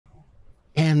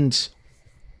and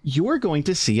you're going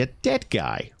to see a dead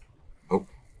guy.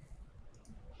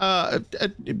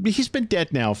 He's been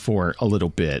dead now for a little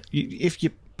bit. If you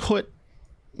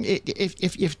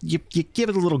give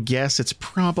it a little guess, it's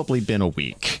probably been a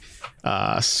week.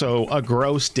 So a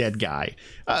gross dead guy.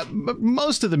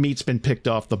 Most of the meat's been picked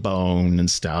off the bone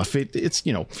and stuff. It's,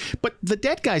 you know, but the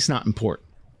dead guy's not important.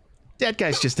 Dead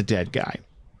guy's just a dead guy.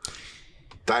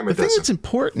 The thing that's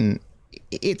important,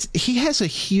 he has a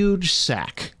huge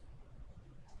sack.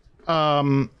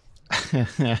 A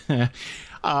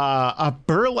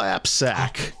burlap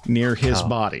sack near his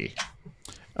body.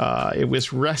 It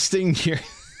was resting here.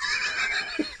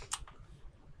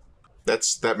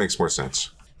 That makes more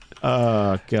sense.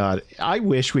 Oh God, I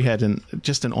wish we had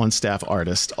just an on-staff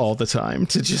artist all the time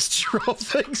to just draw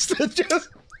things to just.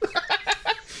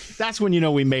 That's when you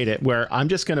know we made it. Where I'm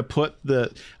just gonna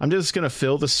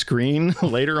fill the screen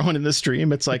later on in the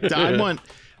stream. It's like I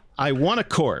want a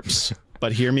corpse,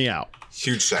 but hear me out.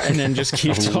 Huge sack. And then just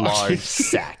keep talking. Large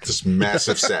sack. This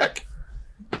massive sack.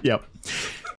 Yep.